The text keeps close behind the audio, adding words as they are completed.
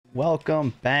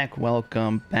Welcome back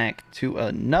to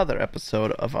another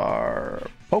episode of our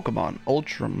Pokemon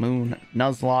Ultra Moon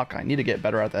Nuzlocke. I need to get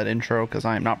better at that intro because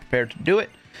I am not prepared to do it.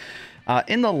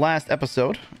 In the last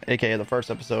episode, aka the first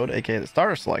episode, aka the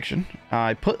starter selection,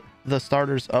 I put the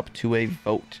starters up to a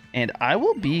vote, and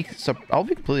I'll be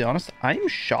completely honest, I am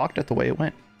shocked at the way it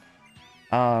went.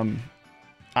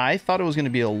 I thought it was going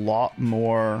to be a lot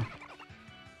more.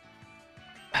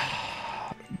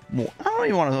 I don't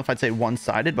even want to know if I'd say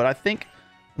one-sided, but I think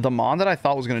the Mon that I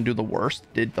thought was going to do the worst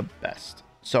did the best.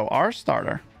 So our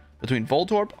starter between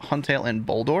Voltorb, Huntail, and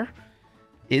Boldore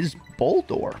is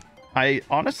Boldore. I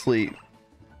honestly,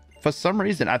 for some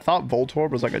reason, I thought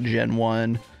Voltorb was like a Gen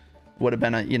 1, would have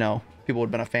been a, people would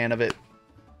have been a fan of it.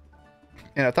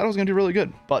 And I thought it was going to do really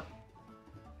good, but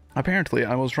apparently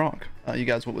I was wrong. You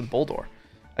guys went with Boldore.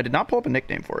 I did not pull up a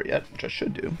nickname for it yet, which I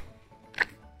should do.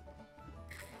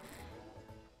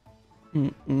 I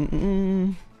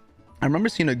remember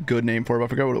seeing a good name for it, but I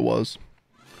forgot what it was.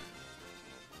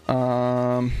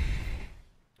 Let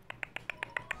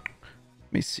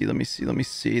me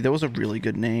see. There was a really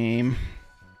good name.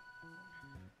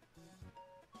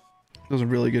 I'm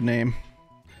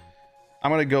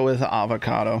gonna go with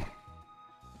Avocado.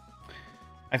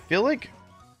 I feel like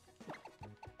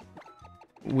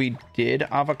we did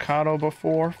Avocado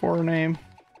before for a name.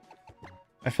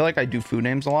 I feel like I do food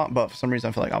names a lot, but for some reason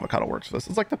I feel like avocado works for this.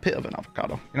 It's like the pit of an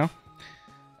avocado,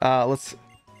 Let's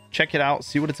check it out,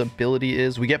 see what its ability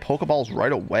is. We get Pokeballs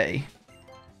right away,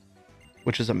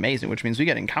 which is amazing, which means we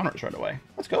get encounters right away.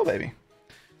 Let's go, baby.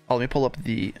 Oh, let me pull up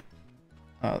the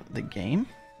game.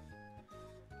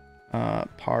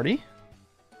 Party.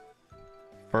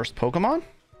 First Pokemon.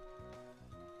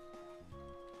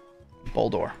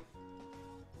 Boldore.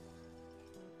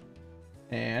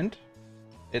 And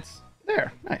it's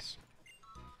there. Nice.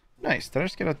 Did I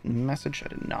just get a message? I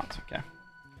did not. Okay.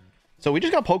 So we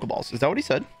just got Pokeballs. Is that what he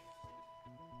said?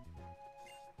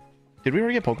 Did we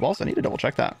already get Pokeballs? I need to double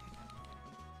check that.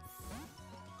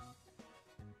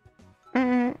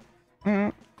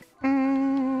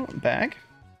 Bag.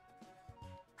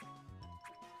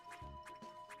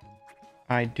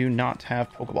 I do not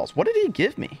have Pokeballs. What did he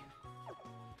give me?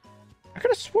 I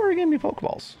could have swore he gave me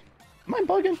Pokeballs. Am I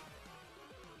bugging?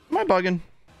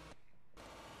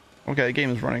 Okay, the game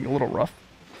is running a little rough.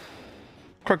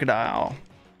 Crocodile.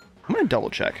 I'm gonna double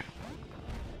check.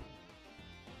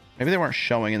 Maybe they weren't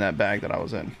showing in that bag that I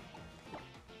was in.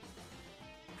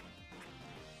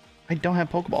 I don't have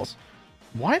Pokeballs.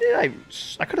 Why did I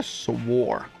could have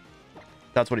swore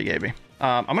that's what he gave me.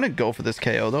 I'm gonna go for this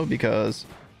KO though because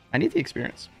I need the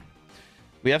experience.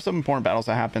 We have some important battles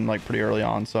that happen like pretty early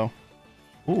on, so.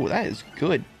 Ooh, that is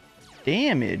good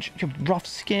damage. You have rough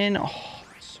skin. Oh.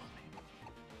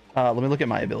 Let me look at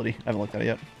my ability. I haven't looked at it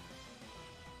yet.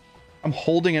 I'm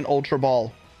holding an Ultra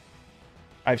Ball.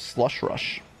 I have Slush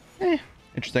Rush.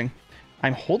 Interesting.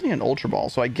 I'm holding an Ultra Ball,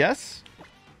 so I guess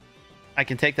I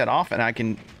can take that off and I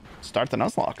can start the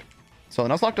Nuzlocke. So the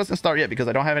Nuzlocke doesn't start yet because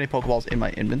I don't have any Pokeballs in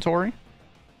my inventory.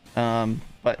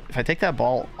 But if I take that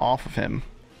ball off of him,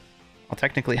 I'll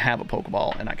technically have a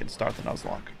Pokeball and I can start the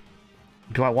Nuzlocke.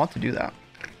 Do I want to do that?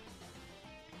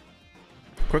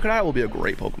 Crocodile will be a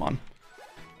great Pokemon.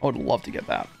 I would love to get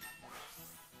that.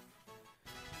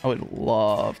 I would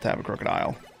love to have a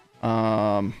Crocodile.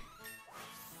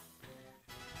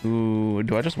 Ooh,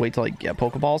 do I just wait till I get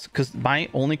Pokeballs? Because my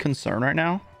only concern right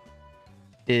now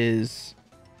is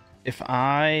if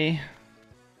I...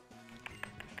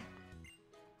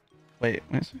 Wait,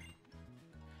 let me see.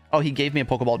 Oh, he gave me a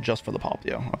Pokeball just for the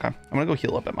Popplio. Okay, I'm gonna go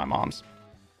heal up at my mom's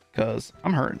because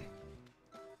I'm hurting.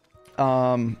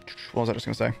 What was I just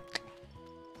gonna say?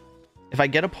 If I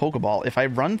get a Pokeball, if I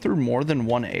run through more than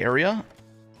one area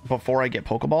before I get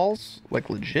Pokeballs, like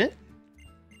legit,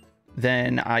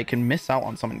 then I can miss out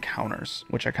on some encounters,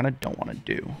 which I kind of don't want to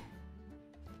do.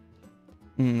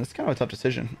 That's kind of a tough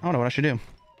decision. I don't know what I should do.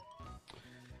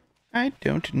 I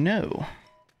don't know.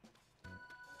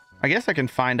 I guess I can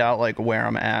find out like where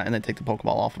I'm at and then take the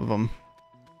Pokeball off of them.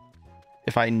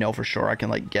 If I know for sure I can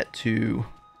like get to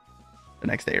the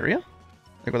next area,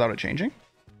 like without it changing.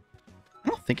 I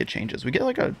don't think it changes. We get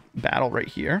like a battle right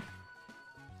here.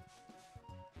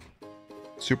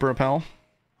 Super Repel.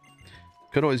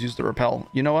 Could always use the Repel.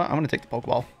 You know what? I'm going to take the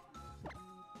Pokeball.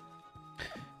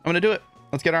 I'm going to do it.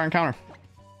 Let's get our encounter.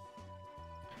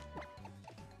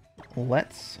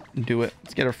 Let's do it.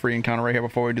 Let's get a free encounter right here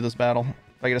before we do this battle.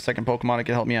 If I get a second Pokemon, it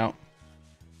can help me out.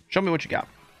 Show me what you got.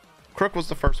 Crook was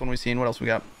the first one we seen. What else we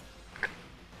got?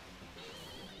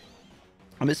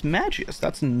 Miss Magius.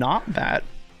 That's not bad.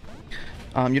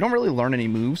 You don't really learn any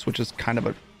moves, which is kind of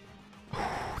a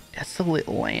Desolate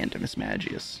Land,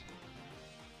 Mismagius.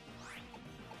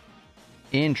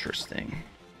 Interesting.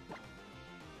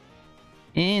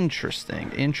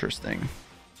 Interesting.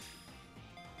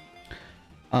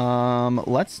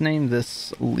 Let's name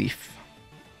this Leaf.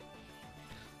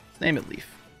 Let's name it Leaf.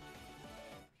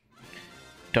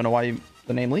 Don't know why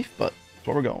the name Leaf, but that's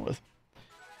what we're going with.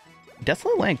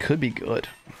 Desolate Land could be good.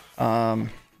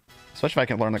 Especially if I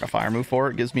can learn like a fire move for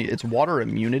it. It gives me its water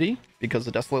immunity because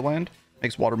the Desolate Land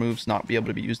makes water moves not be able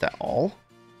to be used at all.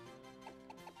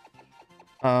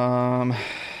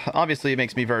 Obviously it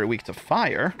makes me very weak to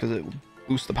fire because it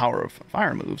boosts the power of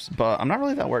fire moves, but I'm not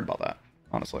really that worried about that,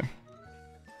 honestly.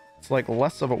 It's like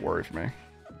less of a worry for me.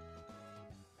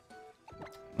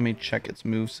 Let me check its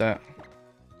moveset.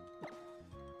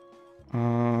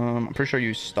 I'm pretty sure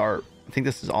you start. I think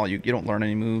this is all you don't learn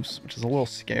any moves, which is a little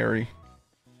scary.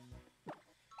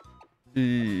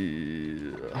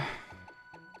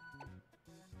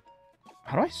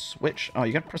 How do I switch? Oh,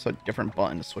 you gotta press a different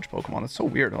button to switch Pokemon. That's so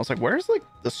weird. I was like, where's like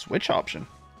the switch option?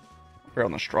 We're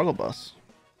on the struggle bus.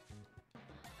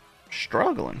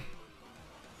 Struggling.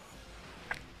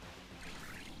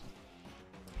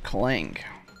 Clang.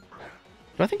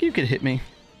 Do I think you could hit me?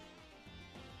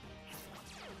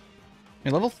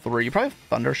 You're level 3. You probably have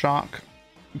Thunder Shock,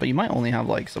 but you might only have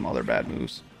like some other bad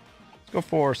moves. Let's go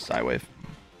for Psywave.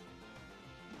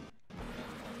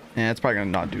 Yeah, it's probably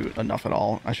gonna not do enough at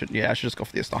all. I should just go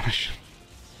for the Astonish.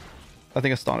 I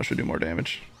think Astonish would do more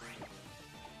damage.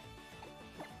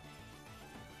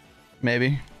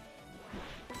 Maybe.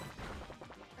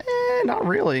 Not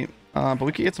really. But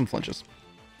we could get some flinches.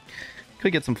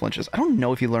 Could get some flinches. I don't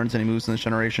know if he learns any moves in this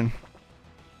generation.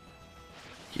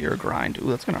 Gear Grind.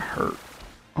 Ooh, that's gonna hurt.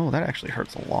 Oh, that actually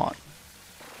hurts a lot.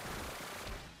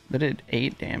 That did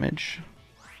 8 damage.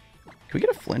 Can we get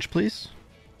a flinch, please?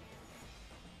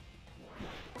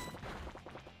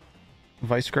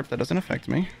 Vice Grip, that doesn't affect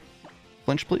me.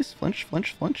 Flinch, please. Flinch.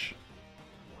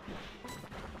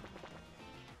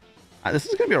 This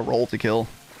is gonna be a roll to kill.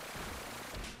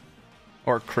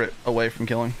 Or crit away from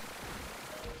killing.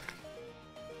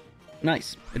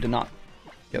 Nice. It did not.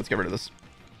 Yeah, let's get rid of this.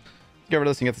 Let's get rid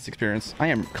of this and get this experience. I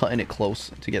am cutting it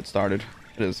close to get started.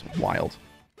 It is wild.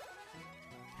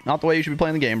 Not the way you should be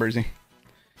playing the game, Breezy.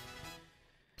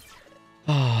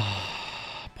 Oh,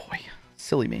 boy.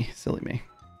 Silly me.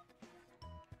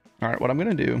 Alright, what I'm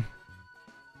going to do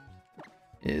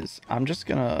is I'm just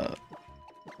going to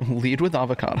lead with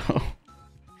Avocado.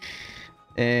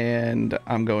 And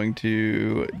I'm going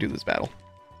to do this battle.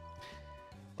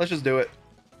 Let's just do it.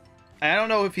 I don't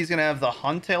know if he's going to have the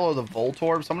Huntail or the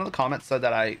Voltorb. Someone in the comments said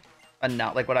that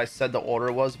not like what I said the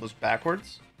order was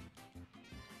backwards.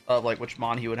 Of like which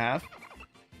Mon he would have.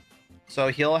 So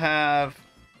he'll have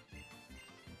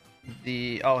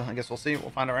the... Oh, I guess we'll see.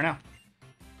 We'll find out right now.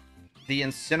 The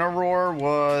Incineroar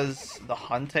was the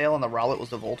Huntail and the Rowlet was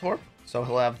the Voltorb. So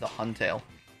he'll have the Huntail.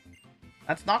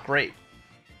 That's not great.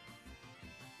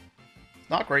 It's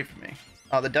not great for me.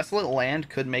 The Desolate Land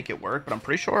could make it work, but I'm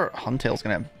pretty sure Huntail's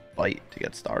going to have Bite to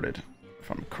get started.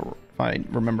 If I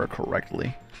remember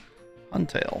correctly.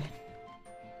 Huntail.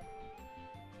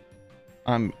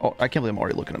 Oh, I can't believe I'm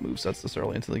already looking at movesets this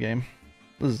early into the game.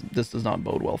 This does not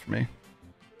bode well for me.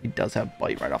 He does have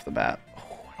Bite right off the bat.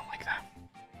 Oh, I don't like that.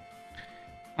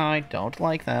 I don't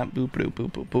like that. Boop, boop,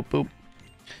 boop, boop, boop, boop.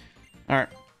 Alright.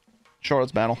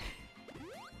 Shortest battle.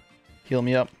 Heal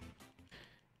me up.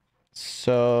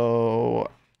 So...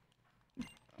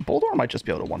 Boldor might just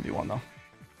be able to 1v1, though.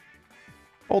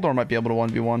 Boldor might be able to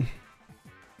 1v1.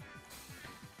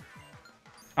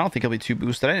 I don't think he'll be too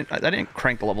boosted. I didn't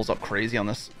crank the levels up crazy on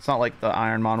this. It's not like the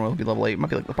Iron Mon will be level 8. It might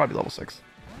be like, probably level 6.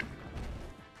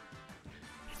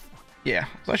 Yeah,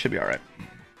 so I should be alright.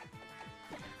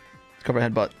 Let's cover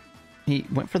headbutt. He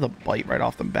went for the Bite right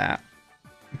off the bat.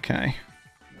 Okay.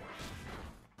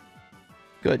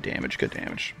 Good damage, good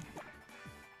damage.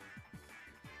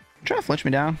 You trying to flinch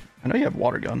me down? I know you have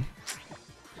Water Gun.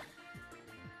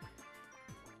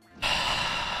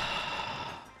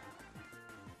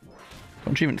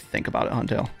 Don't you even think about it,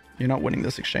 Huntail. You're not winning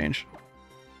this exchange.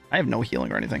 I have no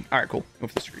healing or anything. Alright, cool. Go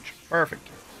for the Screech. Perfect.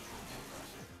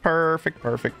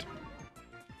 Perfect.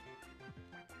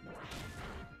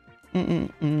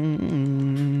 One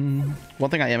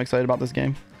thing I am excited about this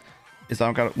game is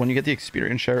when you get the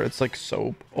experience share, it's like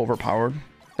so overpowered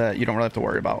that you don't really have to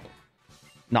worry about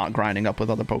not grinding up with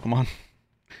other Pokemon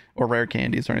or rare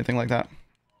candies or anything like that.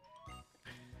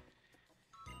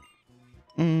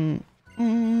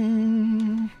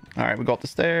 Alright, we go up the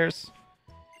stairs.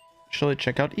 Shall I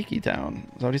check out Iki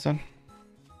Town? Is that what he said?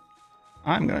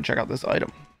 I'm gonna check out this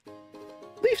item.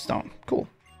 Leaf Stone. Cool.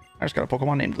 I just got a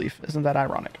Pokemon named Leaf. Isn't that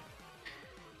ironic?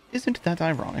 Isn't that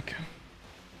ironic?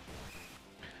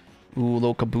 Ooh,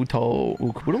 little Kabuto.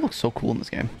 Ooh, Kabuto looks so cool in this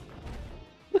game.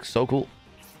 Looks so cool.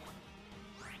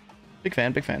 Big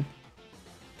fan, big fan.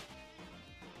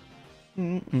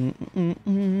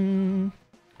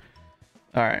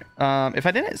 All right. If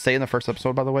I didn't say in the first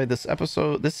episode, by the way, this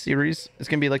series is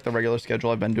gonna be like the regular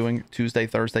schedule I've been doing: Tuesday,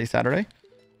 Thursday, Saturday,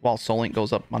 while Soul Link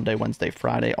goes up Monday, Wednesday,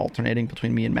 Friday, alternating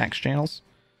between me and Max channels.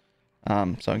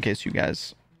 So in case you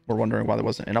guys were wondering why there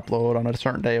wasn't an upload on a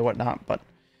certain day or whatnot, but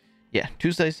yeah,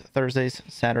 Tuesdays, Thursdays,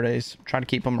 Saturdays, try to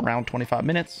keep them around 25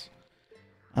 minutes.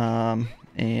 And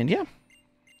yeah,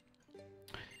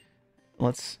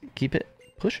 let's keep it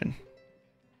pushing.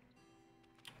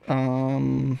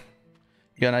 You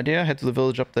got an idea? Head to the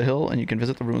village up the hill and you can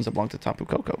visit the ruins that belong to Tapu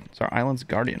Koko. It's our island's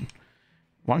guardian.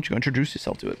 Why don't you go introduce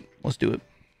yourself to it? Let's do it.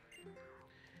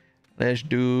 Let's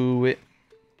do it.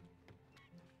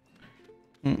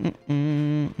 I don't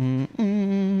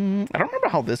remember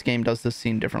how this game does this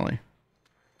scene differently.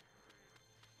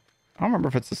 I don't remember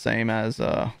if it's the same as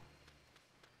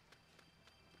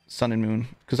Sun and Moon.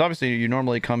 Because obviously you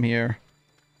normally come here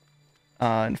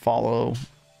and follow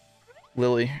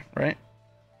Lily, right?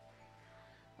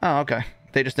 Oh, okay.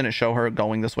 They just didn't show her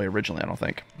going this way originally, I don't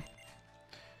think.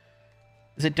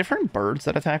 Is it different birds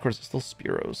that attack, or is it still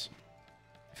Spearows?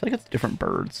 I feel like it's different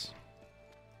birds.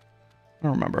 I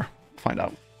don't remember. Find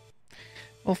out.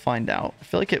 We'll find out. I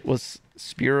feel like it was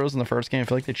Spearows in the first game. I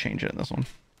feel like they changed it in this one.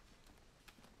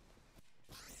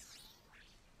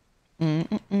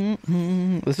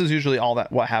 This is usually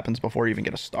what happens before you even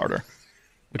get a starter,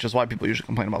 which is why people usually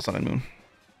complain about Sun and Moon.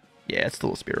 Yeah, it's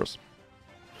still a Spearows.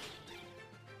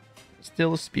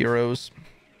 Still a Spearows.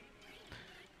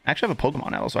 I actually have a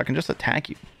Pokemon now, so I can just attack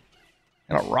you.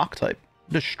 And a rock type.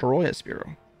 Destroy a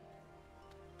Spearow.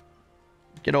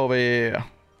 Get over here.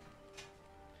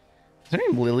 Is her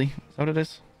name Lily? Is that what it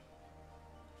is?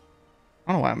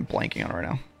 I don't know why I'm blanking on it right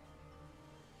now.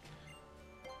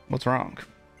 What's wrong?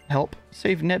 Help.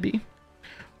 Save Nebby.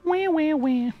 Wah, wah,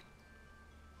 wah.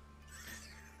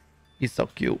 He's so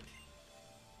cute.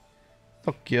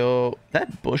 So cute.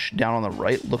 That bush down on the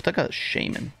right looked like a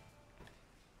shaman.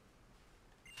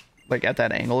 Like at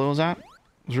that angle it was at. It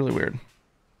was really weird.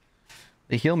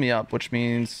 They heal me up, which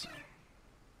means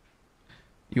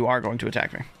you are going to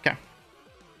attack me. Okay.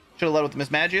 Should have led with the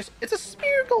Mismagius. It's a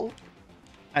Smeargle.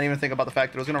 I didn't even think about the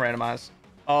fact that it was going to randomize.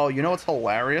 Oh, you know what's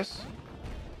hilarious?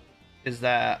 Is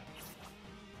that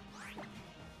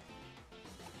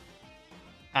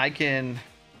I can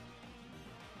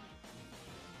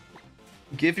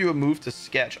give you a move to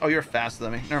sketch. Oh, you're faster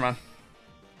than me. Never mind.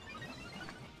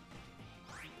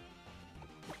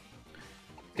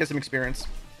 Get some experience.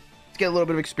 Let's get a little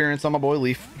bit of experience on my boy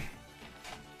Leaf.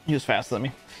 He was faster than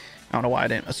me. I don't know why I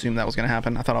didn't assume that was going to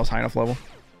happen. I thought I was high enough level.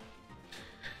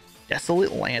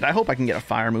 Desolate Land. I hope I can get a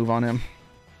fire move on him.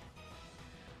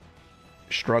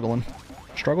 Struggling.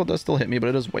 Struggle does still hit me, but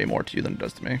it does way more to you than it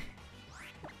does to me.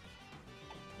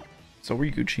 So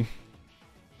we're Gucci.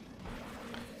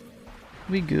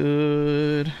 We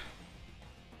good.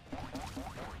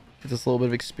 Get this little bit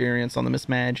of experience on the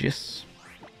Mismagius.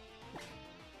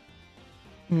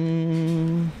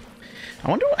 I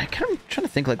wonder, I kind of trying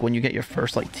to think like when you get your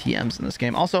first like TMs in this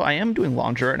game. Also, I am doing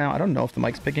laundry right now. I don't know if the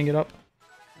mic's picking it up.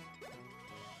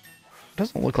 It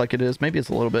doesn't look like it is. Maybe it's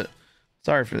a little bit.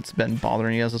 Sorry if it's been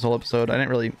bothering you guys this whole episode. I didn't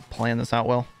really plan this out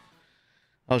well.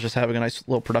 I was just having a nice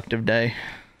little productive day.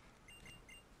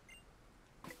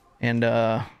 And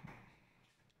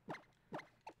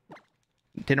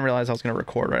didn't realize I was going to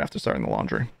record right after starting the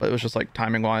laundry. But it was just like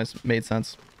timing wise, made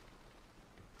sense.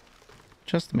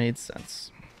 Just made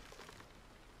sense.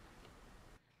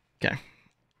 Okay.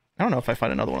 I don't know if I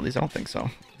find another one of these. I don't think so.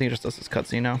 I think it just does this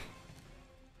cutscene now.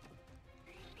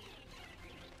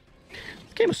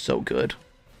 This game is so good.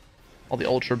 All the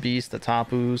Ultra Beasts, the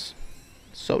Tapus.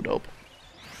 So dope.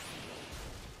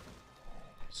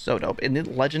 So dope. And the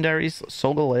legendaries,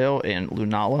 Solgaleo and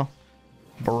Lunala,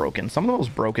 broken. Some of the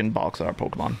most broken box art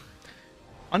Pokemon.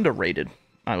 Underrated,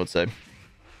 I would say.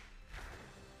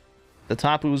 The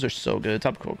Tapus are so good.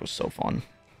 Tapu Koko is so fun.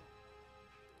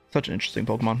 Such an interesting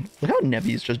Pokemon. Look how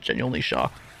Nebby's just genuinely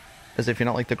shocked. As if you're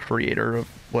not like the creator of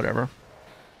whatever.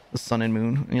 The Sun and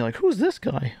Moon. And you're like, who's this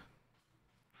guy?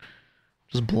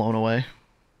 Just blown away.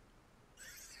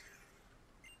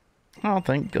 Oh,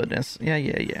 thank goodness.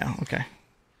 Yeah. Okay.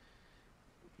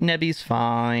 Nebby's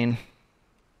fine.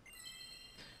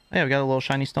 Oh, yeah, we got a little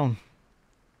shiny stone.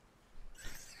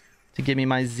 To give me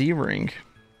my Z ring.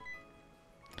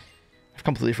 I've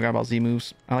completely forgot about Z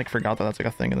moves. I like forgot that that's like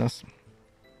a thing in this.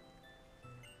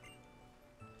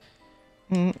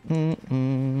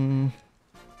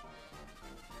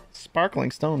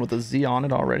 Sparkling stone with a Z on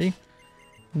it already.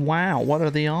 Wow, what are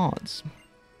the odds?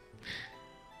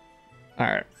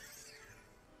 Alright.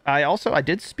 I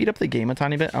did speed up the game a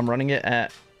tiny bit. I'm running it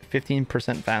at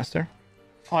 15% faster.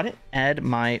 Oh, I didn't add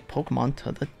my Pokemon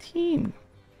to the team.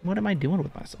 What am I doing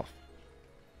with myself?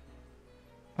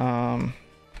 Gotta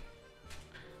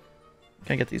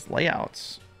get these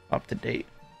layouts up to date.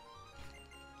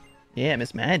 Yeah,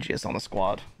 Miss Magius on the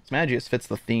squad. Miss Magius fits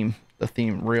the theme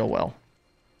real well.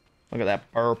 Look at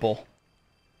that purple.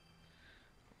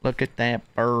 Look at that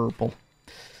purple.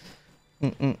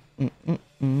 But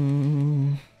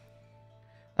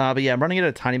yeah, I'm running it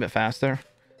a tiny bit faster.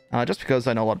 Just because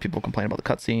I know a lot of people complain about the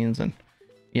cutscenes, and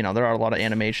you know, there are a lot of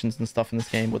animations and stuff in this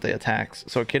game with the attacks,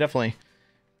 so it could definitely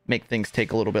make things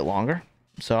take a little bit longer.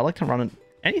 So I like to run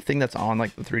anything that's on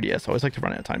like the 3DS. I always like to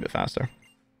run it a tiny bit faster.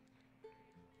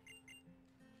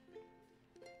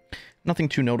 Nothing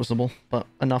too noticeable, but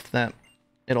enough that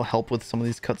it'll help with some of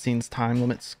these cutscenes time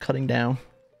limits cutting down,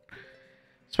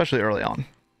 especially early on.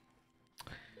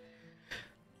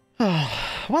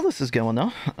 Well, this is going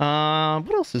though.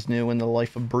 What else is new in the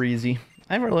life of Breezy?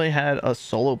 I haven't really had a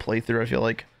solo playthrough, I feel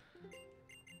like,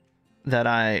 that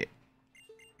I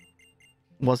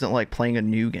wasn't like playing a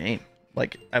new game.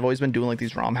 Like, I've always been doing like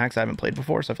these ROM hacks I haven't played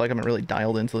before, so I feel like I haven't really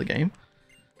dialed into the game.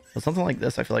 But something like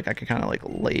this, I feel like I could kind of like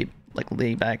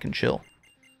lay back and chill.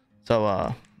 So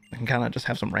I can kind of just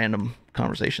have some random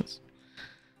conversations.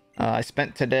 I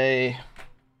spent today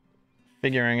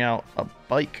figuring out a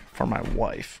bike for my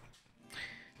wife.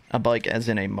 A bike as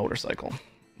in a motorcycle,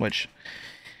 which,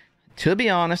 to be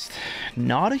honest,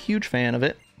 not a huge fan of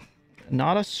it.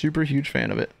 Not a super huge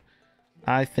fan of it.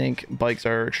 I think bikes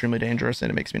are extremely dangerous and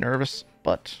it makes me nervous,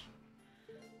 but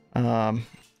you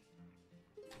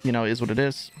know, it is what it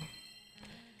is.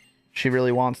 She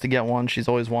really wants to get one. She's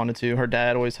always wanted to. Her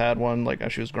dad always had one, like,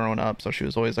 as she was growing up, so she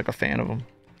was always like a fan of them.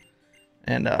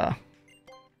 And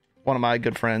one of my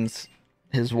good friends,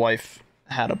 his wife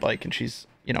had a bike, and she's,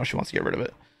 you know, she wants to get rid of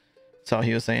it. So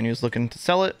he was saying he was looking to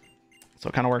sell it, so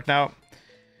it kind of worked out.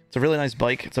 It's a really nice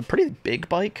bike. It's a pretty big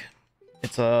bike.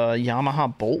 It's a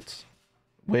Yamaha Bolt,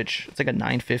 which it's like a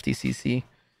 950cc.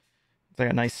 It's like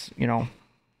a nice, you know,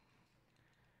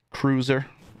 cruiser.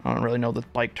 I don't really know the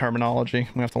bike terminology.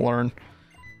 We have to learn.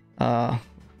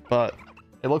 But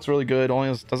it looks really good. Only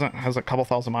has a couple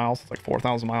thousand miles. It's like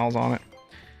 4,000 miles on it.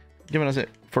 Giving us it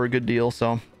for a good deal.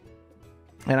 So,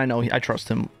 and I know I trust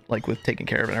him, like, with taking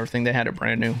care of it and everything. They had it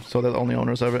brand new, so they're the only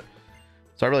owners of it.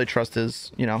 So I really trust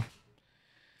his, you know,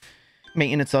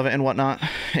 maintenance of it and whatnot.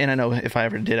 And I know if I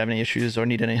ever did have any issues or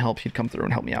need any help, he'd come through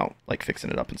and help me out, like fixing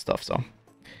it up and stuff. So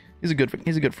he's a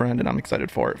good friend, and I'm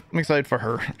excited for it. I'm excited for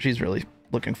her. She's really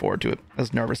looking forward to it,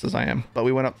 as nervous as I am. But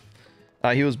we went up.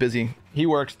 He was busy. He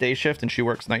works day shift and she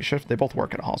works night shift. They both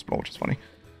work at a hospital, which is funny.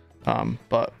 And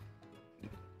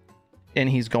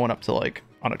he's going up to, like,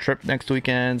 on a trip next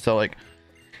weekend, so like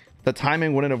the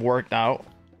timing wouldn't have worked out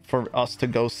for us to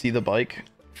go see the bike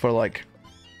for like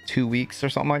 2 weeks or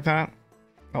something like that,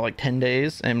 or like 10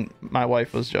 days, and my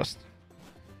wife was just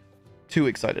too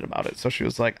excited about it, so she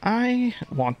was like, I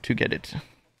want to get it.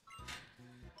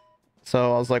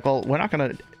 So I was like, well, we're not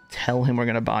gonna tell him we're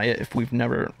gonna buy it if we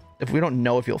don't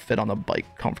know if he'll fit on the bike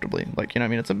comfortably. Like, you know what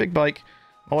I mean? It's a big bike.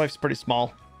 My wife's pretty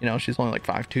small, you know, she's only like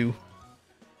 5'2".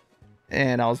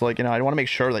 And I was like, you know, I want to make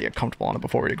sure that you're comfortable on it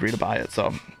before we agree to buy it.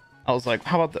 So I was like,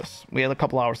 how about this? We had a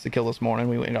couple hours to kill this morning.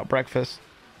 We went and got breakfast.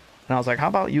 And I was like, how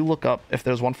about you look up if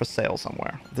there's one for sale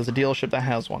somewhere? If there's a dealership that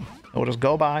has one. And we'll just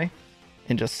go by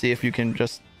and just see if you can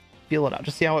just feel it out.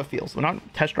 Just see how it feels. We're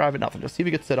not test drive it, nothing. Just see if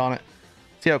you could sit on it.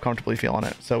 See how comfortable you feel on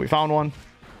it. So we found one.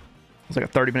 It's like a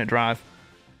 30-minute drive.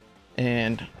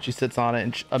 And she sits on it,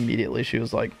 and immediately she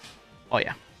was like, oh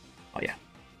yeah. Oh yeah.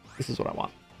 This is what I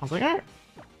want. I was like, all right.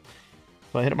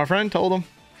 So I hit up my friend, told him,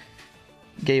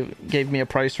 gave me a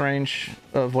price range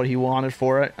of what he wanted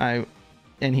for it.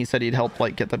 And he said he'd help,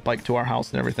 like, get the bike to our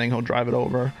house and everything. He'll drive it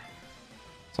over.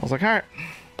 So I was like, all right,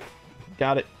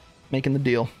 got it, making the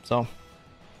deal. So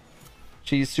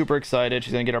she's super excited.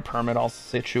 She's gonna get her permit all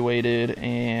situated,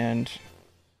 and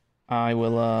I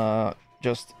will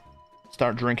just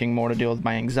start drinking more to deal with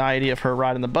my anxiety of her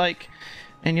riding the bike.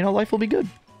 And, you know, life will be good.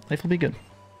 Life will be good.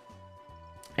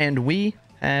 And we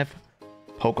have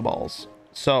Pokeballs.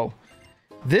 So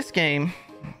this game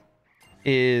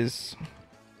is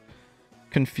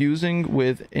confusing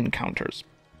with encounters.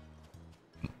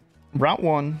 Route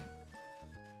 1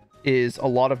 is a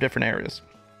lot of different areas.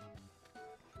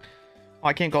 Oh,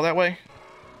 I can't go that way.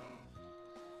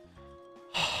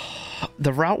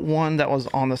 The Route 1 that was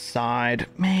on the side,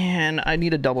 man, I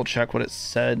need to double check what it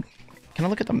said. Can I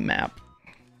look at the map?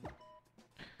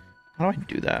 How do I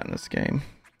do that in this game?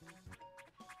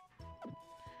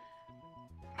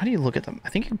 How do you look at them? I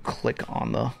think you click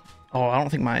on the... Oh, I don't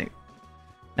think my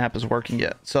map is working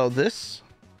yet. So this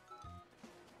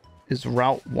is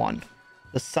Route 1.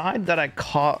 The side that I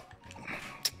caught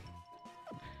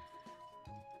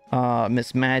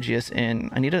Miss Magius in,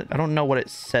 I don't know what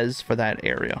it says for that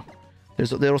area.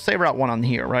 It'll say Route 1 on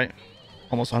here, right?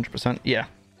 Almost 100%. Yeah.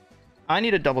 I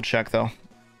need to double check though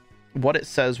what it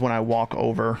says when I walk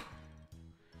over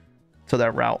to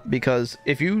that route, because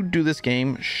if you do this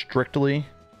game strictly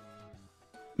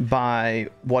by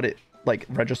what it like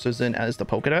registers in as the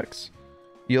Pokedex,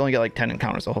 you only get like 10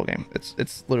 encounters the whole game.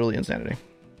 It's literally insanity.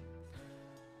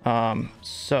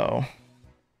 So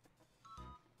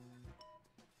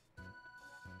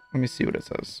let me see what it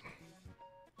says.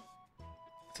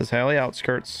 It says Haley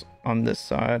outskirts on this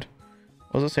side.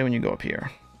 What does it say when you go up here?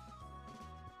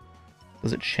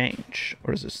 Does it change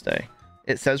or does it stay?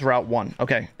 It says Route 1.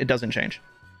 Okay, it doesn't change.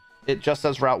 It just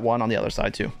says Route 1 on the other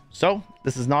side too. So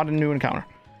this is not a new encounter.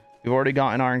 We've already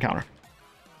gotten our encounter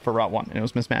for Route 1, and it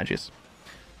was Miss Magius.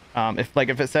 If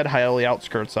it said Hylia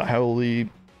outskirts, Hylia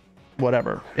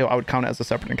whatever, I would count it as a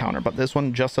separate encounter. But this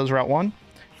one just says Route 1,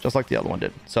 just like the other one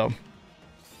did. So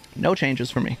no changes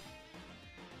for me.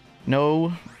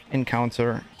 No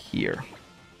encounter here.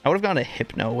 I would have gone to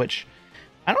Hypno, which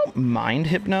I don't mind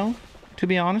Hypno, to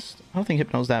be honest. I don't think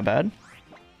Hypno's that bad.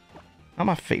 Not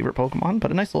my favorite Pokemon,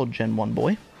 but a nice little Gen 1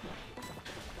 boy.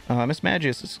 Miss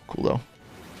Magius is cool though.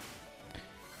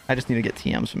 I just need to get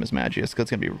TMs from Miss Magius, because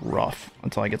it's going to be rough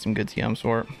until I get some good TMs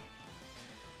for it.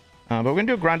 But we're going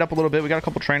to do a grind up a little bit. We got a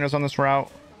couple trainers on this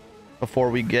route before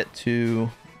we get to...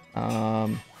 I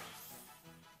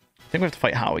think we have to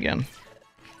fight How again.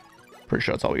 Pretty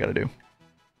sure that's all we got to do.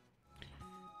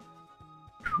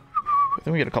 I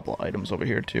think we get a couple of items over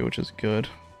here too, which is good.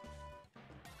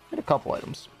 Get a couple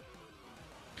items.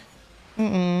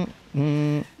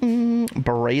 Breloom.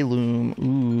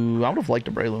 Ooh, I would have liked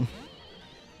a Breloom.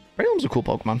 Breloom's a cool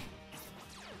Pokemon.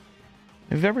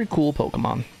 A very cool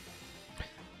Pokemon.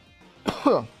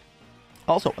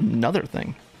 Also, another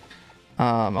thing.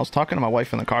 I was talking to my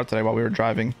wife in the car today while we were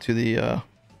driving to the to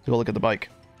go look at the bike,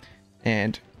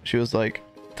 and she was like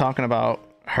talking about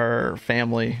her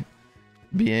family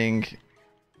being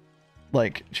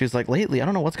like, she was like, lately I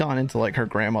don't know what's gone into like her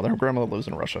grandmother lives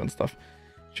in Russia and stuff.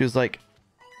 She was like,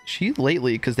 she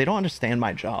lately, because they don't understand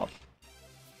my job,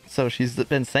 so she's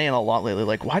been saying a lot lately,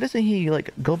 like, why doesn't he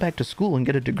like go back to school and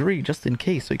get a degree just in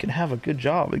case, so he can have a good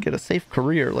job and get a safe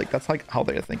career? Like, that's like how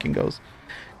their thinking goes.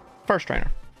 First trainer.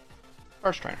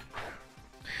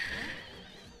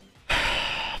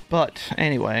 But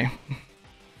anyway,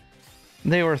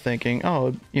 they were thinking,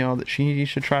 oh, you know, that she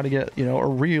should try to get, you know, a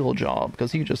real job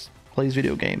because he just plays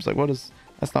video games. Like, what is,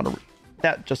 that's not a,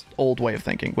 that just old way of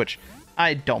thinking, which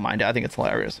I don't mind it. I think it's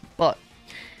hilarious. But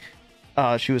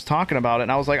she was talking about it,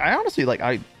 and I was like, I honestly, like,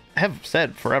 I have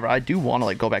said forever, I do want to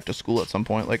like go back to school at some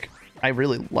point. Like, I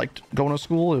really liked going to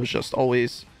school. It was just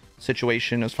always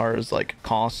situation as far as like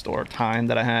cost or time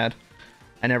that I had.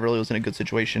 I never really was in a good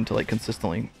situation to like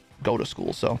consistently go to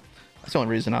school, so that's the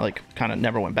only reason I like kind of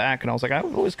never went back. And I was like, I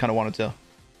always kind of wanted to,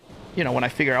 you know, when I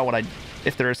figure out what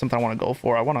if there is something I want to go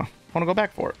for, I want to go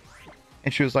back for it.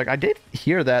 And she was like, I did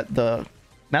hear that the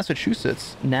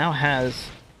Massachusetts now has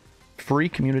free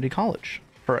community college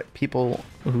for people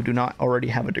who do not already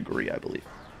have a degree, I believe.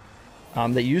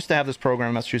 They used to have this program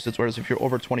in Massachusetts, whereas if you're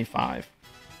over 25,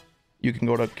 you can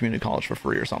go to community college for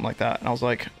free or something like that. And I was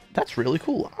like, that's really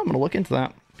cool. I'm going to look into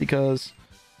that, because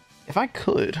if I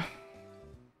could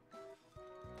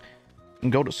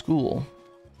go to school,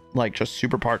 like just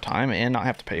super part-time and not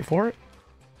have to pay for it,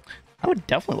 I would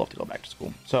definitely love to go back to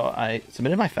school. So I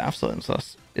submitted my FAFSA and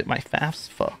stuff,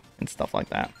 and stuff like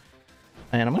that.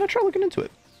 And I'm going to try looking into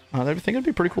it. I think it'd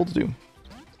be pretty cool to do.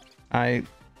 I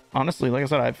honestly, like I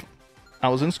said, I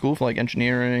was in school for like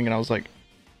engineering, and I was like,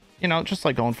 you know, just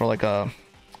like going for like a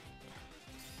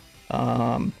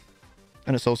an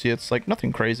associate's, like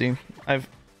nothing crazy. I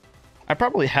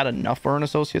probably had enough for an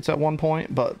associate's at one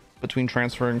point, but between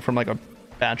transferring from like a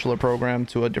bachelor program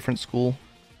to a different school,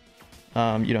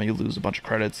 you know, you lose a bunch of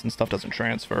credits and stuff doesn't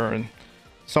transfer, and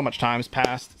so much time's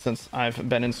passed since I've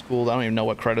been in school. I don't even know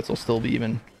what credits will still be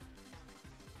even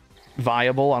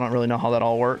viable. I don't really know how that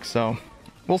all works, so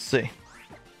we'll see.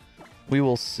 We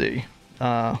will see.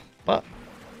 But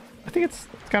I think it's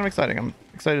kind of exciting. I'm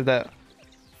excited that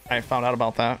I found out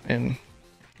about that, and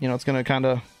you know, it's gonna kind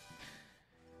of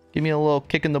give me a little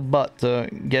kick in the butt to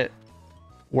get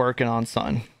working on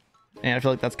something. And I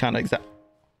feel like that's kind of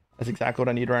that's exactly what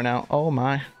I need right now. Oh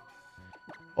my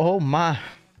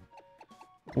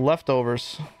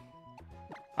leftovers.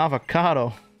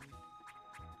 Avocado.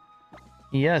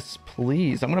 Yes,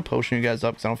 please. I'm going to potion you guys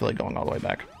up because I don't feel like going all the way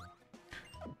back.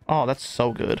 Oh, that's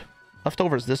so good.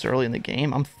 Leftovers this early in the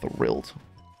game? I'm thrilled.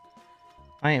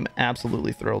 I am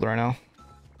absolutely thrilled right now.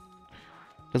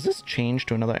 Does this change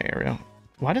to another area?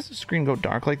 Why does the screen go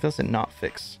dark like this and not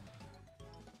fix?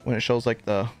 When it shows like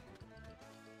the...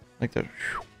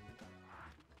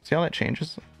 See how that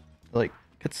changes? Like,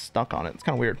 gets stuck on it. It's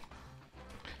kind of weird.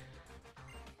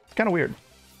 It's kind of weird.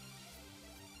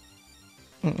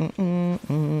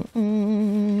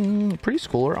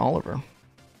 Preschooler Oliver.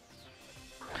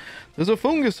 There's a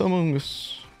fungus among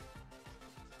us.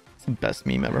 It's the best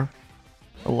meme ever.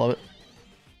 I love it.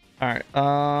 Alright,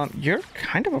 you're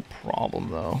kind of a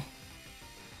problem though.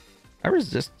 I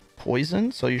resist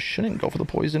poison, so you shouldn't go for the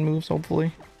poison moves,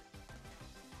 hopefully.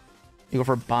 You go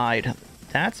for bide.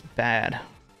 That's bad.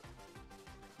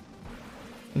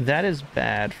 That is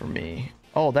bad for me.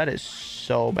 Oh, that is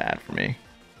so bad for me.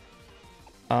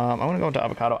 I'm gonna go into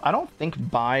avocado. I don't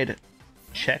think bide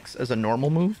checks as a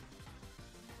normal move.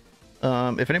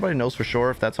 If anybody knows for sure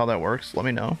if that's how that works, let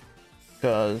me know.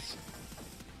 Because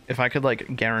if I could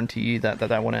like guarantee that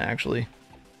wouldn't actually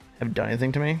have done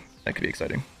anything to me, that could be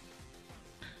exciting.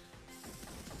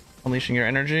 Unleashing your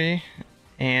energy.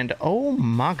 And oh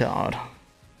my god.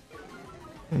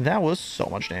 That was so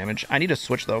much damage. I need to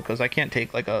switch though, because I can't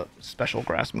take like a special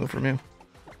grass move from you.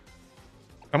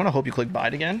 I'm gonna hope you click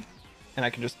bide again, and I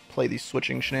can just play these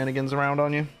switching shenanigans around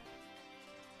on you.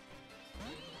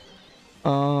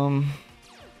 Oh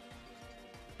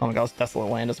my god, this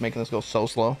desolate land is making this go so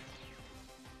slow.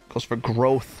 Goes for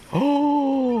growth.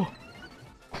 Oh,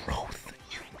 growth,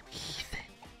 you heathen.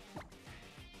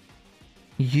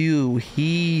 You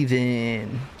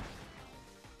heathen.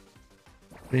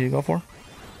 What did you go for?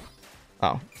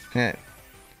 Oh, eh. Does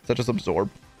that just absorb?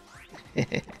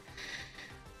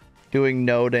 Doing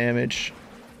no damage.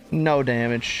 No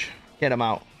damage. Get him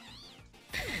out.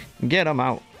 Get him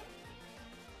out.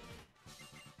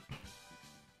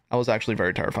 I was actually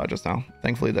very terrified just now.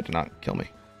 Thankfully, that did not kill me.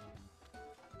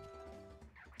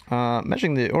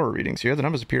 Measuring the aura readings here, the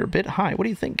numbers appear a bit high. What do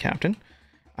you think, Captain?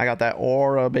 I got that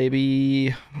aura,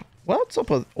 baby. What's up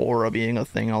with aura being a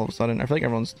thing all of a sudden? I feel like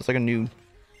everyone's... It's like a new...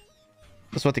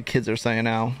 That's what the kids are saying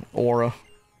now. Aura.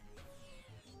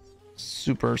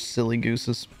 Super silly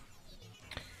gooses.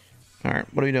 Alright,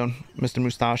 what are you doing, Mr.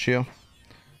 Mustachio?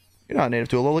 You're not native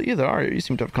to Alola either, are you? You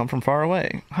seem to have come from far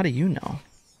away. How do you know?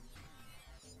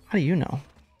 How do you know?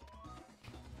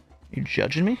 You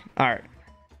judging me? Alright.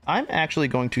 I'm actually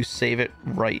going to save it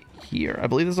right here. I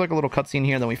believe there's like a little cutscene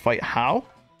here, and then we fight How.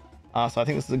 So I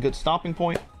think this is a good stopping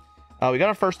point. We got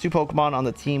our first 2 Pokemon on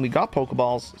the team. We got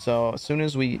Pokeballs, so as soon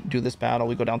as we do this battle,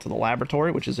 we go down to the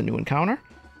laboratory, which is a new encounter.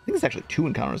 I think there's actually 2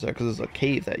 encounters there, because there's a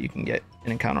cave that you can get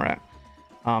an encounter at.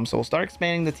 So we'll start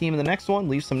expanding the team in the next one.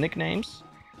 Leave some nicknames.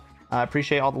 I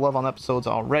appreciate all the love on the episodes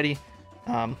already.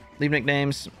 Leave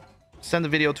nicknames. Send the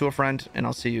video to a friend, and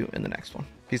I'll see you in the next one.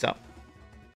 Peace out.